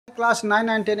class 9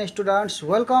 and 10 students,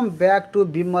 welcome back to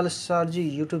Bimal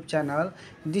Sarji YouTube channel.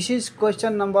 This is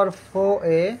question number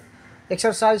 4a,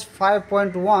 exercise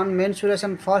 5.1,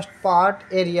 mensuration first part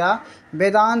area.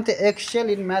 Vedanta excel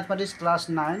in mathematics class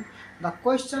 9. The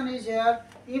question is here,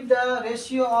 if the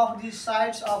ratio of the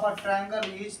sides of a triangle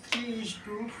is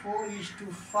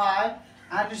 3:4:5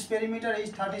 and its perimeter is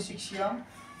 36 m,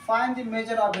 find the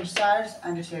measure of its sides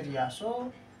and its area.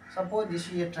 So suppose this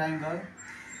is a triangle.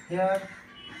 Here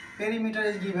perimeter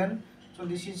is given, so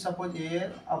this is suppose A,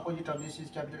 opposite of this is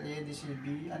capital A, this is B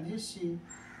and this is C.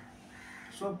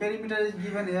 So perimeter is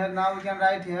given here. Now we can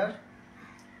write here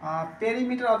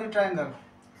perimeter of the triangle.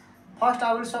 First I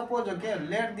will suppose, okay,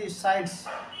 let the sides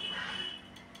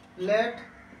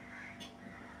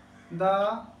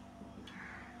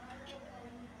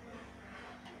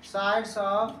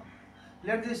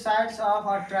of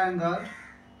a triangle,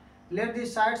 let the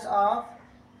sides of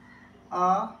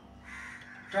a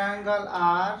triangle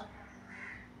are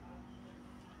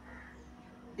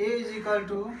A is equal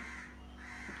to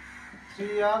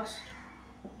 3x,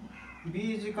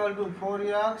 B is equal to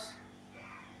 4x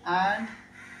and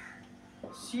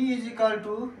C is equal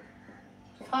to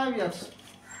 5x.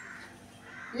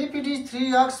 If it is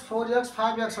 3x, 4x,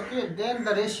 5x, okay, then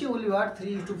the ratio will be what?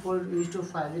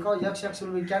 3:4:5, because x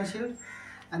will be cancelled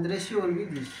and the ratio will be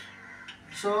this.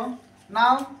 So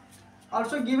now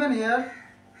also given here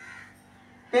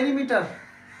perimeter.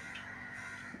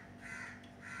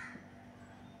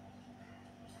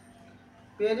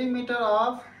 Perimeter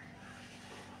of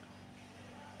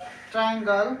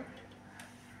triangle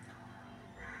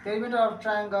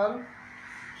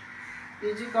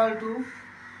is equal to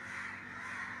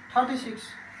 36,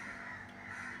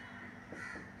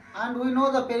 and we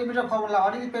know the perimeter formula.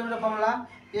 What is the perimeter formula?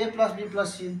 A plus B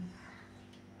plus C.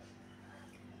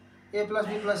 A plus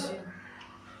B plus C.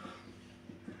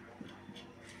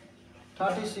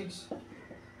 36.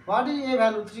 What is A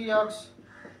value? 3x.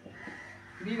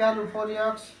 B value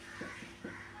 4x.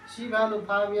 C value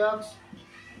 5x.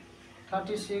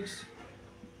 36.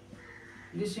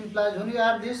 This implies, when you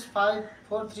add this, 5,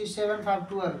 4, 3, 7, 5,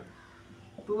 12.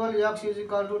 12x is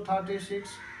equal to 36.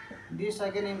 This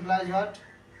again implies what?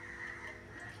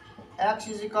 X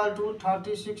is equal to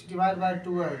 36 divided by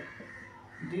 12.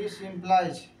 This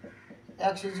implies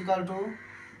x is equal to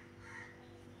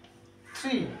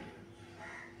 3.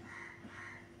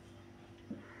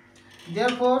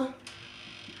 Therefore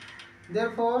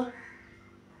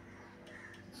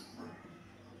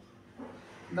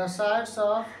the sides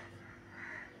of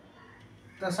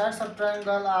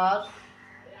triangle are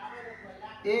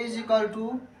A is equal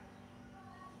to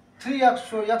 3x,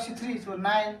 so x is 3, so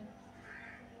 9.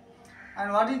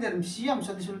 And what is the cm?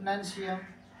 So this will be 9 cm.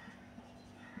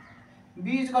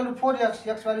 B is equal to 4x,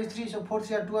 x value is 3, so 4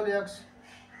 3 are 12x.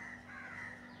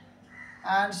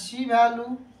 And C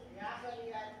value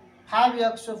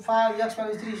 5x, so 5x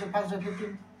value is 3, so 5 is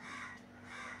 15.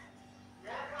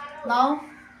 Now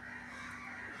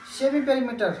semi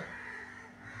perimeter.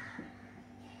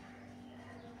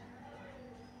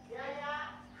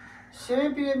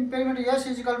 Semi perimeter, S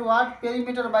is equal to what?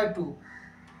 Perimeter by 2.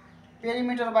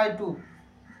 Perimeter by 2.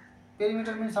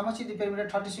 Perimeter means how much is the perimeter?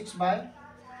 36 by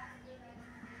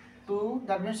 2,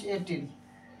 that means 18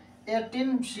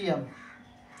 cm.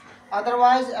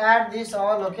 Otherwise add this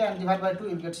all, okay, and divide by 2,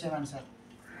 you will get same answer.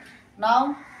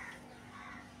 Now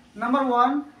number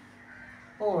 1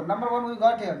 we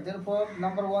got here. Therefore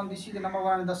number 1, this is the number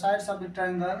 1, the sides of the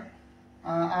triangle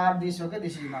are this, okay,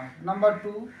 this is now. Number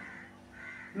 2,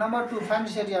 find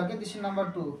this area, okay, this is number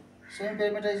 2. Same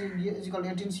perimeter is equal to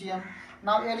 18 cm.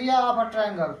 Now area of a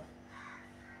triangle.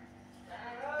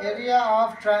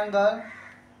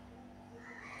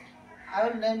 I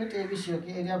will name it ABC,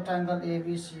 okay, area of triangle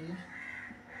ABC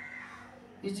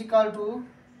is equal to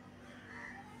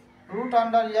root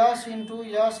under S into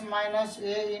S minus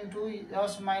A into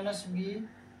S minus B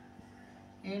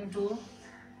into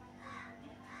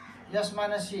S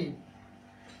minus C.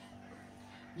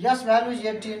 S value is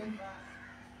 18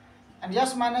 and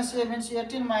S minus A means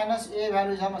 18 minus A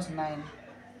value is how much? 9.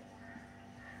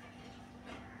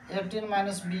 18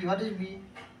 minus B, what is B?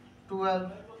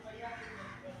 12.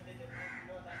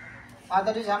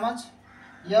 Other is how much?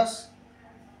 Yes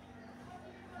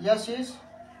is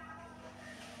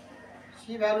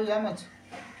C value is how much?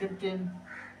 15.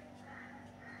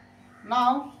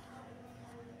 Now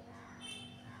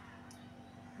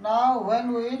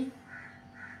when we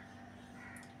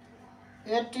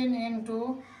 18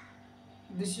 into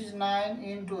this is 9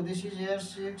 into this is here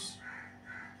 6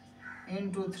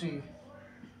 into 3.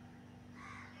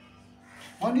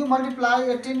 When you multiply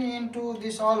 18 into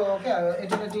this all, okay,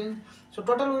 18, so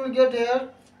total we will get here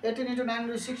 18 into 9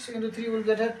 into 6 into 3 will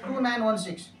get a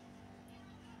 2916.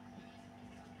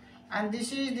 And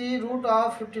this is the root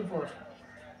of 54.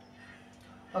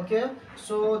 Okay,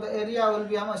 so the area will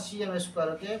be how much? Cm square.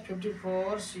 Okay,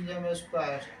 54 cm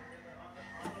square.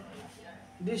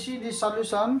 This is the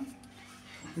solution.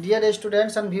 Dear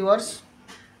students and viewers,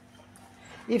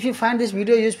 if you find this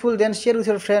video useful, then share with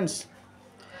your friends.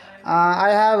 I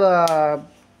have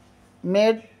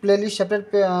made playlist,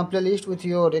 separate playlist with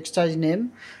your exercise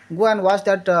name. Go and watch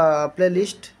that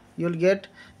playlist. You'll get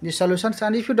the solutions,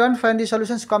 and if you don't find the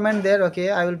solutions, comment there. Okay,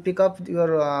 I will pick up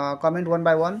your comment one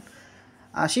by one.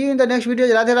 See you in the next video.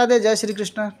 Radhe Radhe, Jai Shri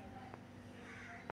Krishna.